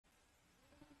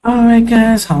Alright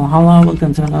guys, hello,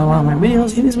 welcome to another one of my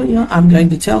videos. In this video, I'm going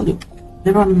to tell you,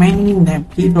 there are many that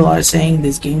people are saying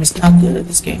this game is not good,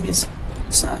 this game is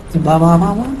suck, blah blah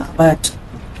blah blah, but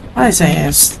what I say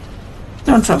is,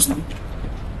 don't trust them,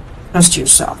 trust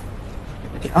yourself.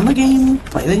 Get on the game,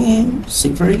 play the game,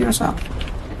 see for it yourself.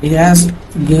 It has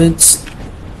good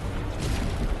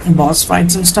boss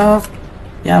fights and stuff.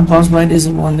 Yeah, boss fight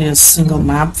isn't only a single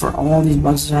map for all these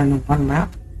bosses are in one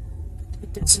map.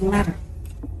 It doesn't matter.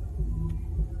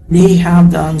 They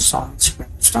have done solid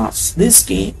script stuff. This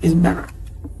game is better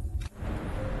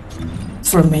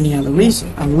for many other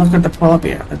reasons. And look at the polar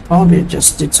bear. The polar bear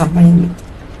just did something good.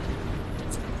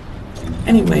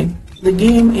 Anyway, the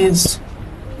game is,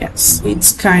 yes,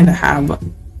 it's kind of have.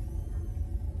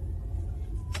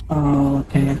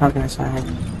 Okay, how can I say?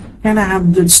 Kind of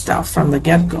have good stuff from the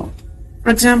get-go. For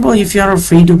example, if you're a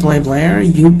free-to-play player,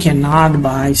 you cannot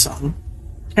buy some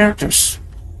characters.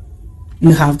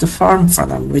 You have to farm for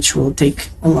them, which will take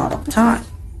a lot of time.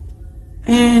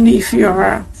 And if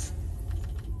you're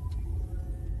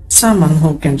someone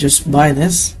who can just buy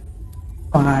this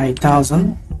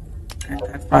 5,000, and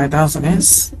that 5,000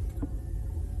 is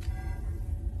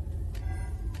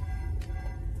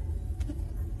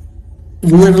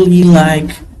literally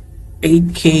like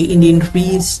 8k Indian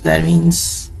rupees, that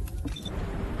means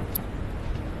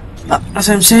as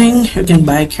I'm saying, you can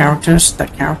buy characters. The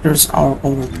characters are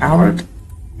overpowered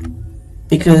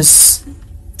because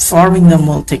farming them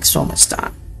will take so much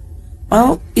time.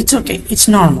 Well, it's okay, it's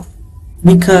normal,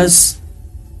 because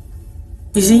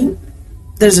you see,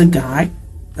 there's a guy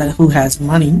who has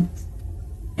money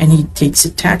and he takes a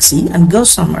taxi and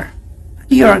goes somewhere.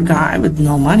 You're a guy with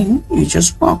no money, you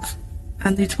just walk,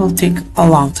 and it will take a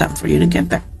long time for you to get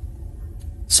there.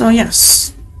 So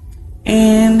yes,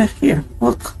 and here,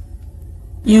 look,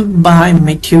 you buy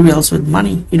materials with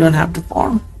money, you don't have to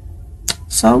farm.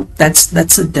 So that's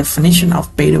the definition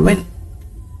of pay to win.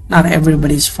 Not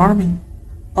everybody's farming.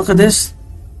 Look at this.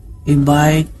 You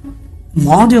buy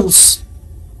modules,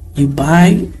 you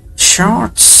buy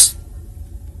shards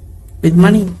with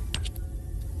money.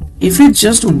 If it's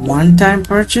just a one-time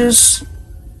purchase,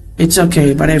 it's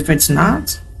okay, but if it's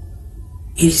not,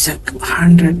 it is a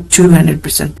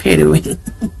 200% pay to win.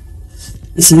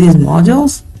 You see these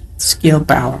modules? Skill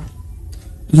power.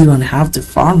 You don't have to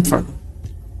farm for them.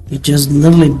 You just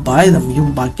literally buy them.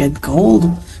 You get gold,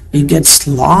 you get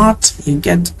slot, you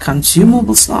get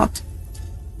consumable slot,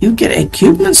 you get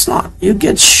equipment slot, you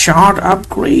get shard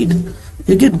upgrade,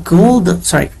 you get gold,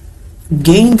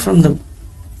 gain from the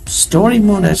story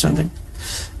mode or something,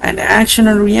 and action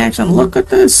and reaction. Look at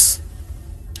this.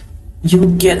 You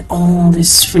get all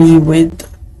this free with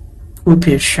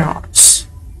Rupiah shards.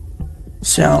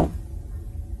 So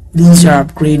these are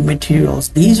upgrade materials.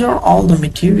 These are all the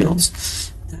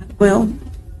materials that will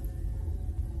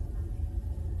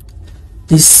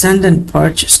descendant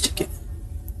purchase ticket.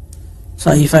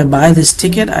 So if I buy this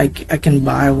ticket, I can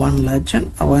buy one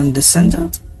legend or one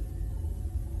descendant.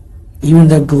 Even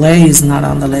the Glay is not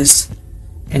on the list,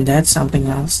 and that's something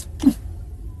else.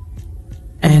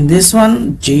 And this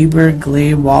one, Jaber,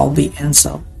 Glay, Walby, and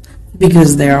so,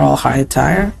 because they're all high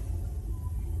tier.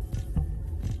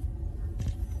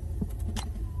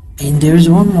 And there's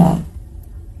one more,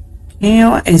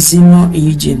 Kale Azimo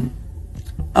Eugene.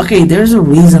 Okay, there's a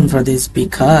reason for this,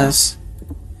 because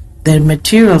their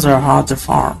materials are hard to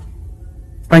farm.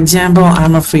 For example,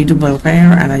 I'm a free-to-play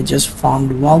player and I just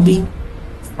farmed Walby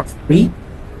for free,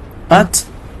 but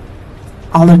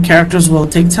other characters will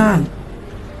take time.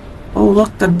 Oh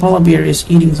look, that polar bear is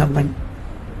eating something.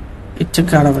 It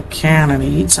took out of a can and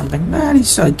he eats something. That is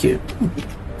so cute.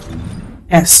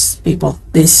 Yes, people,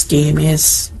 this game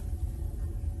is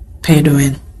pay to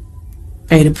win,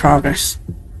 pay to progress.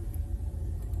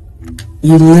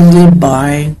 You literally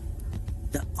buy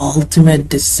the ultimate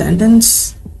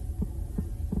descendants.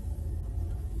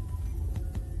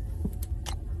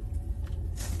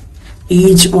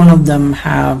 Each one of them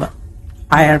have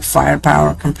higher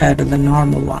firepower compared to the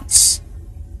normal ones.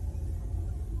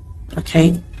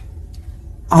 Okay,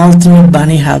 Ultimate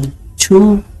Bunny have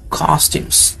 2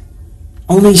 costumes.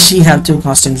 Only she have 2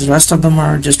 costumes. The rest of them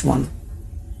are just one.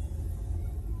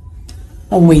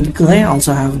 Oh wait, Glay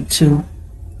also have 2.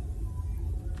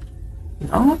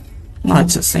 No,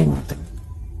 it's the same thing.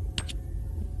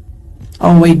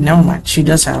 Oh wait, never mind. She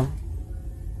does have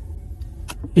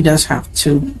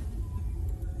 2.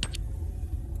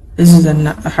 This is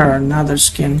her another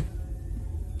skin.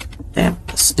 Damn,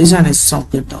 this design is so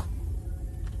good though.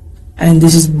 And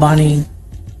this is Bunny.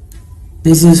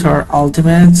 This is her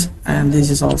ultimate, and this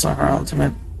is also her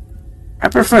ultimate. I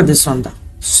prefer this one though,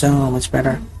 so much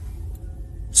better.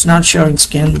 It's not showing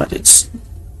skin, but it's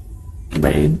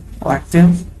very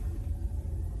active.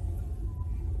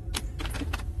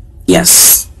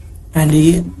 Yes, and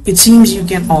it seems you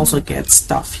can also get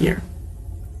stuff here.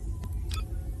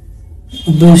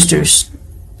 Boosters.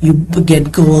 You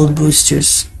get gold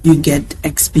boosters. You get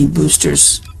XP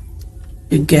boosters.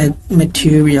 You get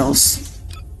materials.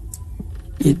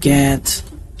 You get,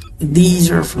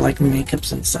 these are for like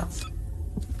makeups and stuff.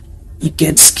 You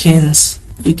get skins.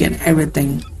 You get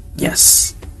everything.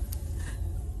 Yes.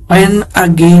 When a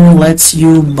game lets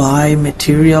you buy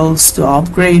materials to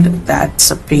upgrade, that's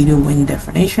a pay to win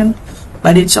definition,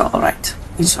 but it's alright.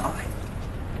 It's alright.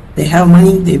 They have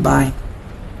money, they buy.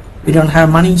 We don't have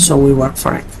money, so we work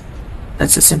for it.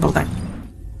 That's a simple thing.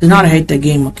 Do not hate the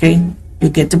game, okay? You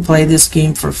get to play this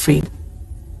game for free.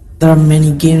 There are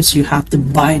many games you have to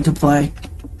buy to play.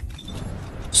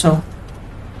 So,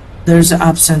 there's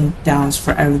ups and downs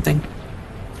for everything.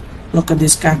 Look at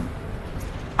this guy.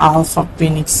 Alpha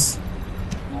Phoenix.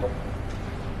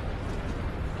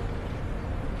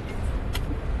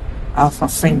 Alpha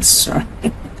Phoenix, sorry.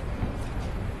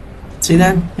 See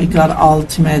that? He got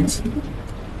ultimate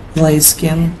blaze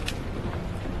skin.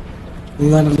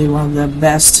 Literally one of the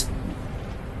best.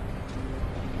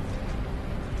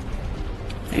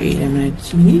 Wait a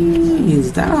minute.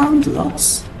 Is that how it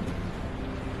looks?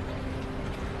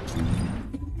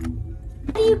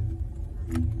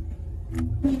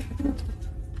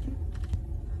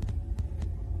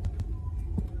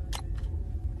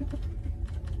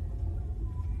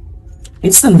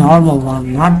 It's the normal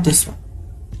one, not this one.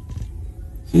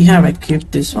 He have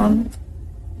equipped this one.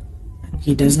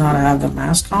 He does not have the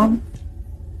mask on.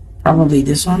 Probably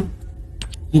this one.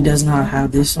 He does not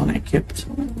have this one equipped.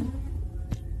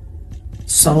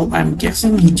 So I'm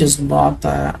guessing he just bought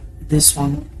this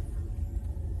one.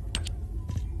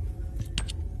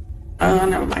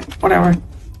 Never mind. Whatever.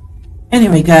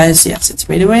 Anyway, guys, yes, it's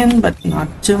pay to win, but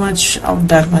not too much of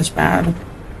that much bad.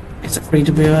 It's a free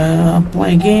to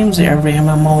play games. Every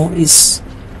MMO is,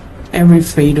 every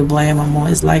free to play MMO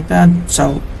is like that.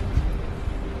 So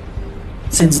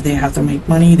since they have to make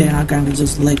money, they're not going to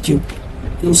just let you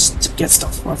just get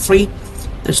stuff for free.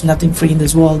 There's nothing free in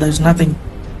this world. There's nothing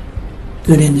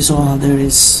good in this world. There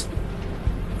is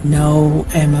no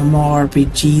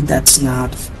MMORPG that's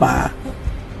not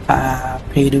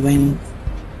pay to win.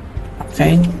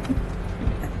 Okay,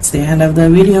 that's the end of the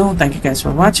video. Thank you guys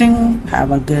for watching.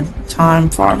 Have a good time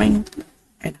farming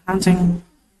and hunting.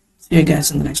 See you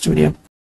guys in the next video.